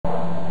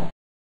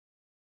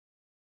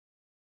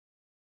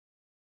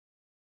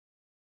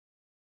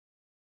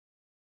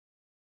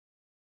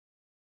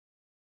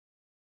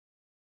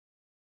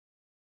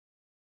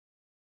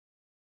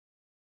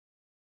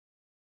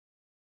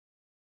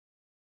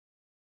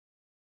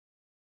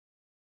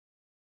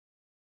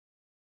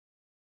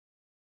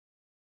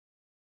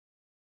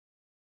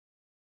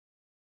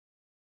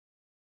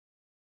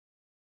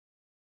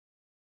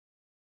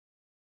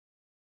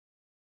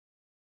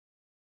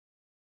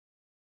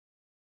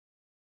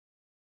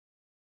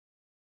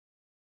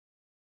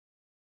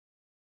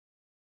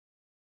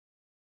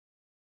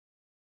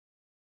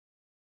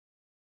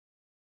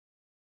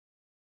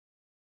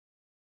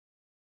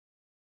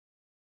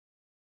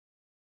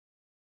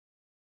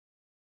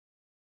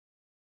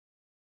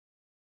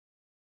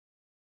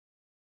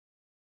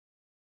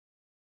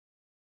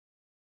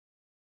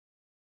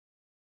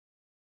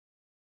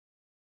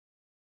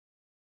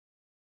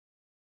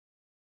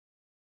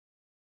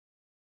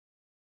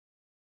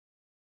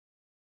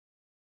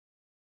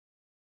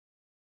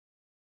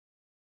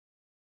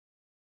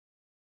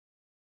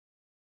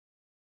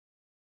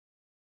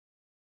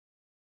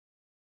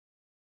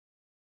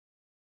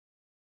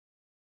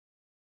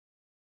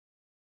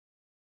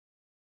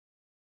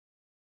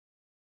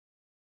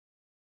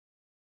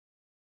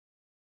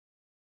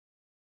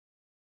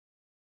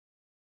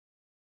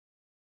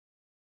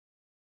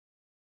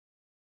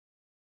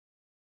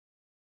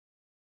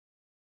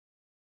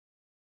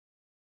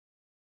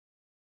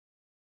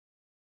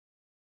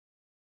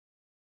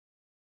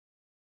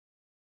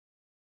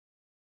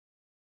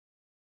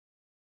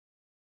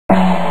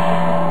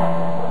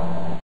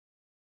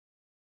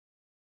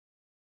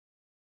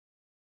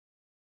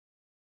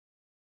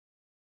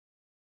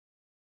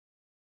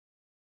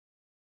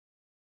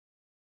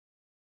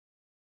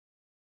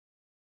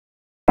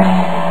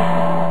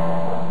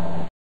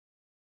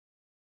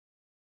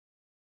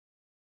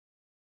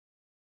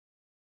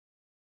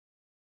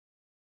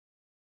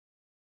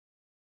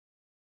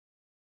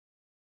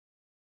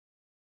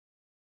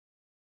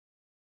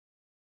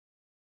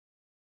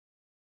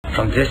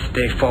From this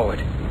day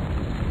forward,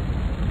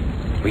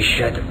 we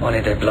shed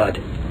only the blood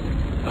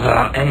of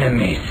our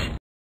enemies.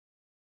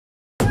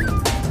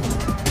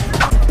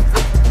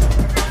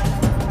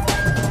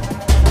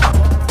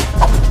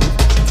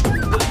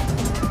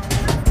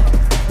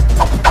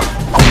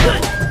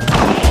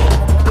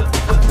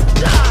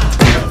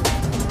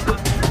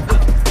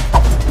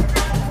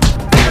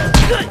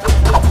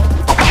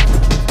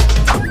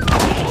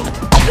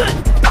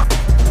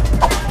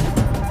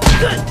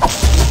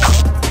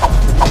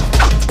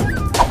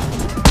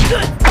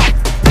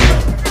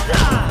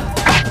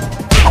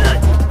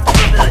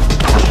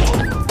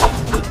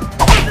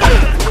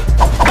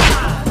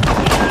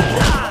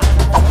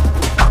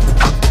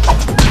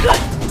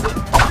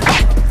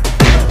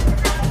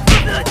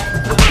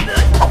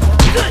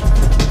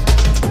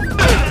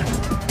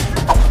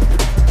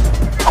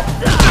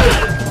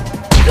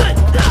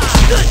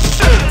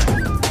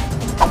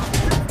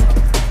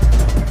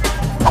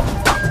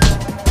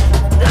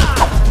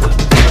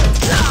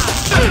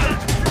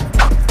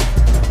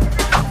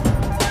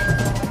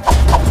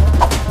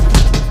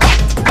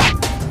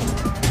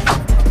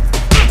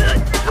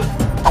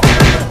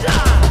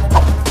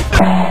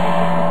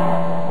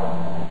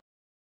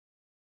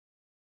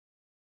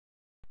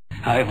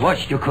 I've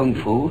watched your kung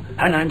fu,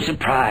 and I'm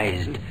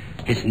surprised.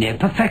 It's near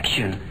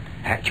perfection.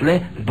 Actually,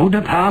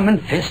 Buddha palm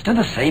and fist are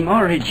the same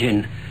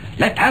origin.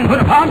 Left hand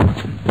Buddha palm,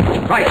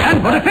 right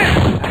hand Buddha fist.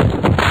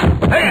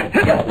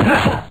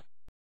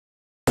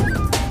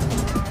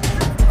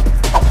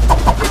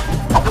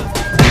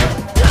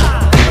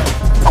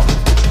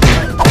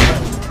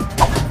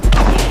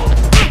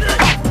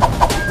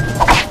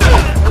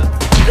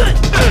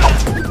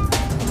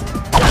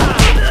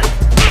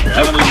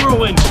 Heavenly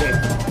ruin!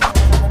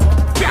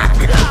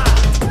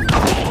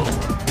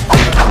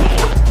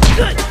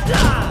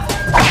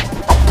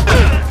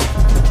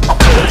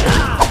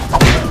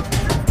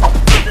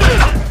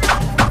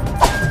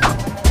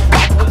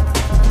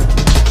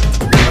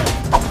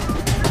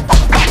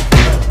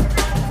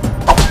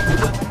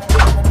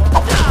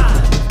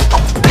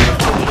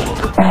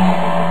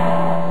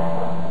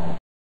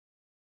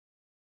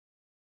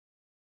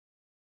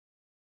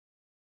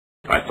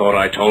 I thought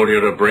I told you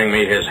to bring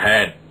me his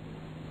head.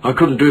 I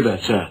couldn't do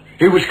that, sir.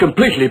 He was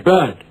completely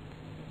burned.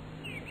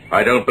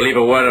 I don't believe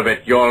a word of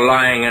it. You're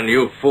lying and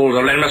you fools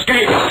have let him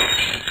escape!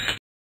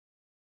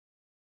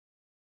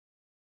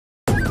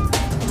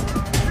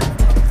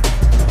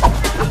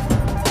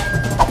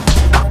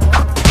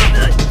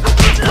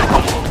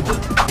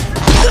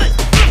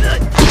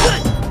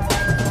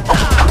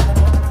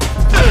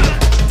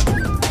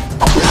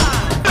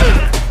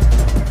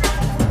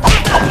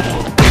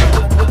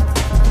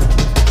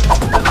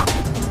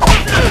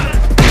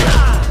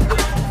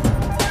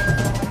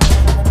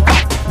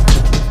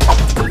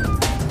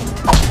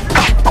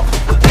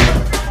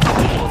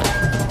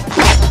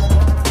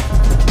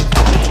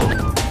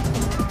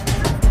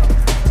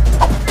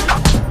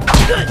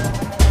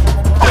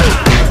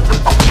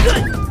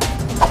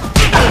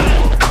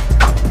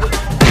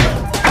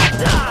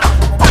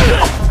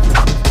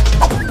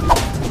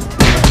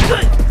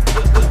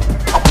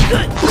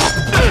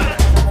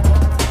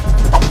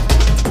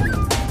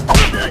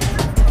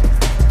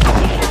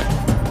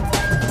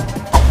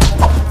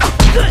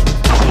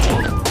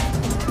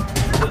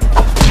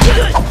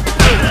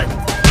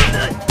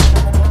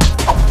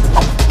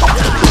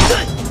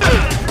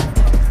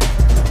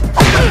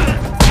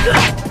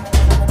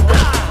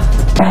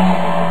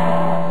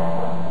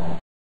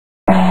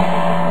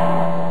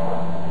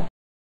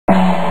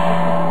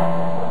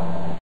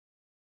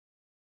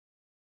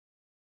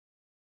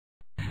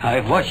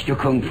 I've watched your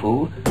kung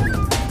fu.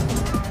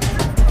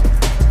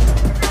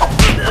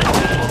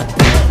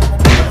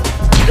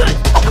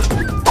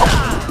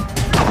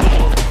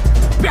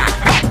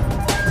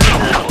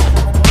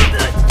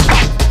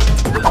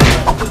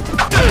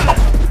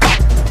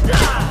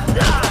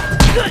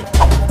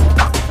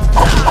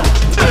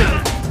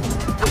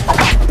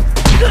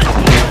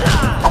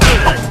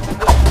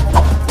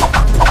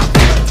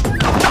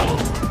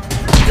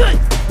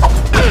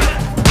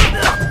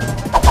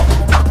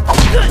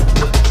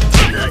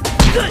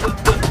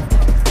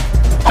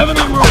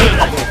 Heavenly ruin!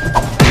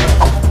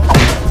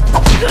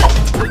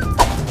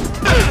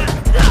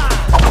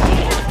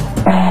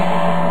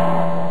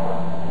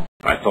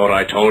 I thought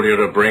I told you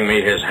to bring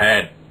me his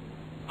head.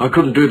 I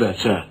couldn't do that,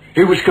 sir.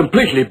 He was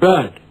completely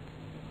burned.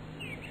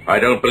 I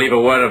don't believe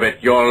a word of it.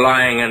 You're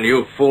lying and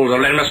you fools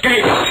have let him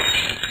escape!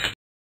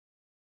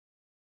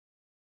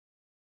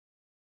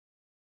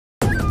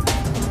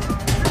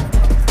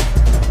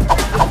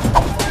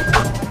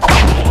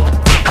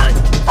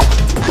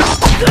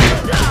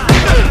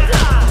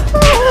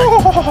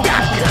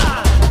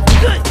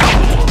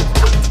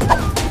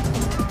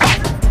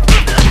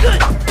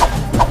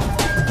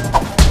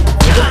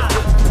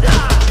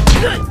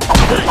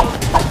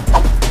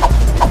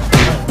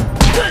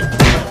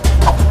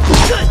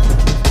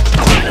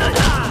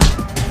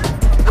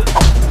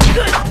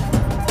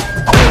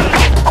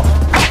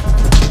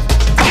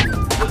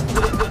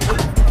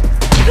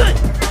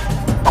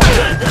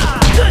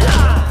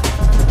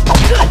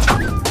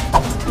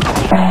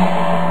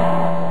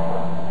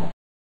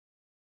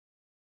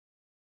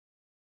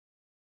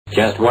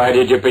 Just why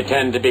did you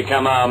pretend to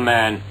become our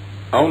man?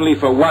 Only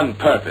for one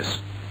purpose.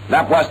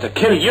 That was to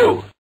kill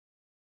you.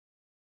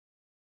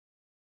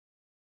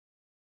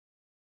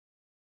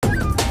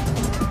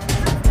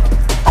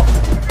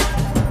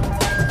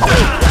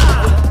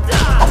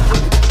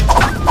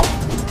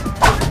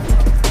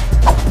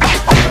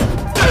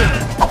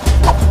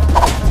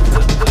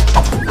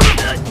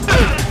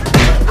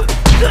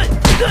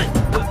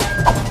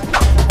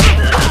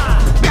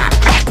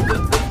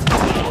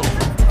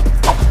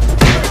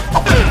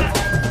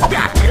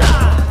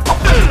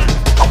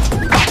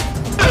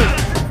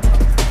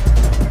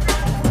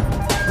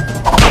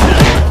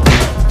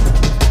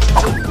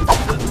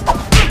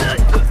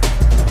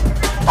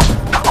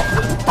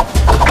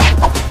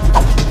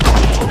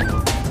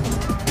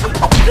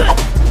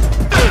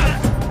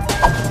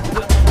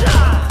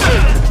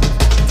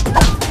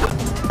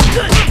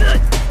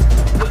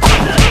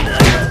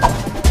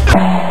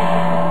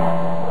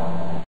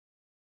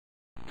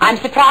 I'm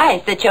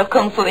surprised that your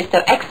kung fu is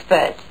so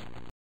expert.